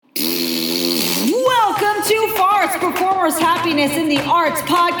to Farts, Performers Happiness in the Arts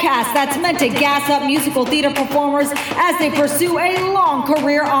podcast that's meant to gas up musical theater performers as they pursue a long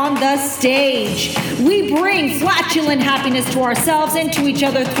career on the stage. We bring flatulent happiness to ourselves and to each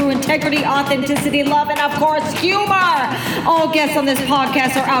other through integrity, authenticity, love, and of course, humor. All guests on this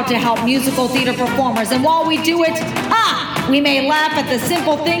podcast are out to help musical theater performers, and while we do it, we may laugh at the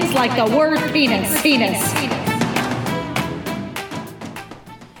simple things like the word penis.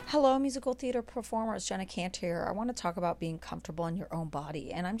 Hello, musical theater performers. Jenna Kant here. I want to talk about being comfortable in your own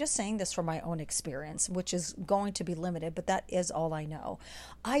body. And I'm just saying this from my own experience, which is going to be limited, but that is all I know.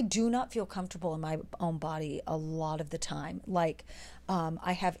 I do not feel comfortable in my own body a lot of the time.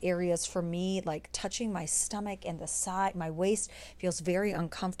 I have areas for me, like touching my stomach and the side, my waist feels very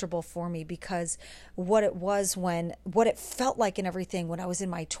uncomfortable for me because what it felt like and everything when I was in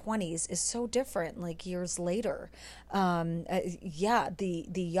my 20s is so different, like years later.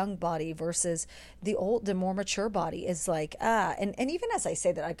 The young body versus the more mature body is like, and even as I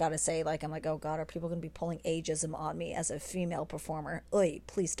say that, I gotta say, like, I'm like, oh God, are people gonna be pulling ageism on me as a female performer? Oy,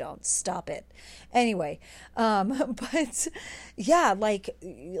 please don't, stop it. Anyway, but yeah, like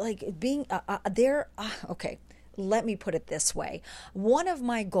being there. Okay, let me put it this way. One of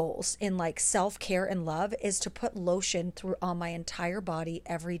my goals in like self-care and love is to put lotion through on my entire body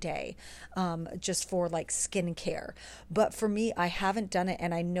every day, just for like skincare. But for me, I haven't done it,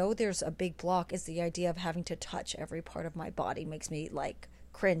 and I know there's a big block is the idea of having to touch every part of my body. Makes me like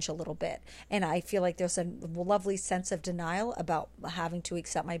cringe a little bit, and I feel like there's a lovely sense of denial about having to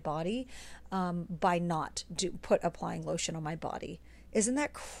accept my body by not applying lotion on my body. Isn't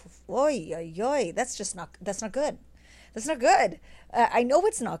that that's not good. That's not good. I know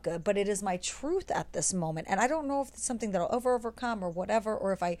it's not good, but it is my truth at this moment. And I don't know if it's something that I'll overcome or whatever,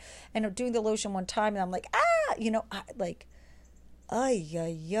 or if I end up doing the lotion one time and I'm like, it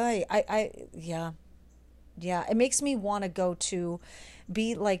makes me want to go to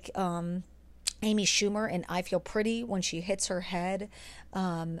be like Amy Schumer and I Feel Pretty when she hits her head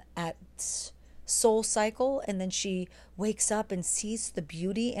at Soul Cycle, and then she wakes up and sees the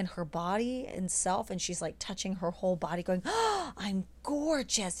beauty in her body and self, and she's like touching her whole body going, oh, I'm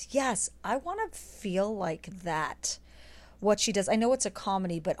gorgeous. Yes, I want to feel like that, what she does. I know it's a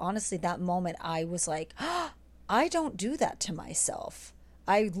comedy, but honestly, that moment I was like, oh, I don't do that to myself.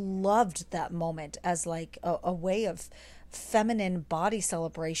 I loved that moment as like a way of feminine body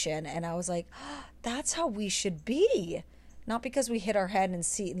celebration, and I was like, oh, that's how we should be. Not because we hit our head and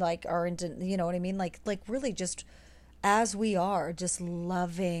see like our into, you know what I mean? Like really just as we are, just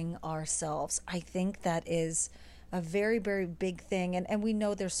loving ourselves. I think that is a very, very big thing. And we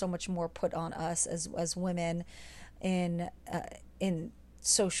know there's so much more put on us as women in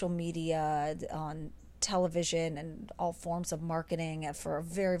social media, on television, and all forms of marketing for a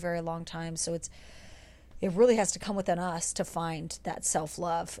very, very long time. So it really has to come within us to find that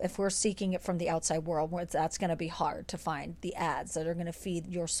self-love. If we're seeking it from the outside world, that's going to be hard to find the ads that are going to feed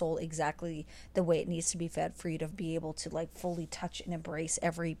your soul exactly the way it needs to be fed for you to be able to like fully touch and embrace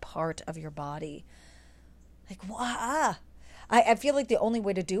every part of your body. Like, wow. I feel like the only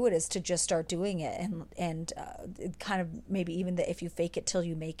way to do it is to just start doing it, and kind of maybe even if you fake it till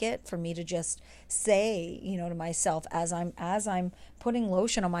you make it, for me to just say, to myself as I'm putting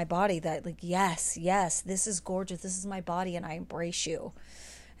lotion on my body that like, yes, this is gorgeous. This is my body and I embrace you.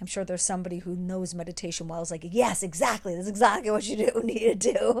 I'm sure there's somebody who knows meditation well is like, yes, exactly. That's exactly what you need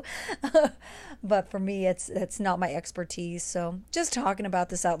to do. But for me, it's not my expertise. So just talking about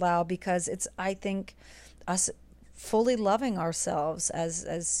this out loud because I think us fully loving ourselves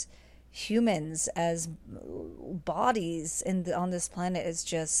as humans, as bodies on this planet is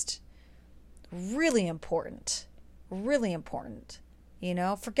just really important. Really important.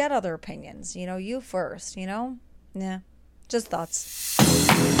 Forget other opinions. You first, Yeah. Just thoughts.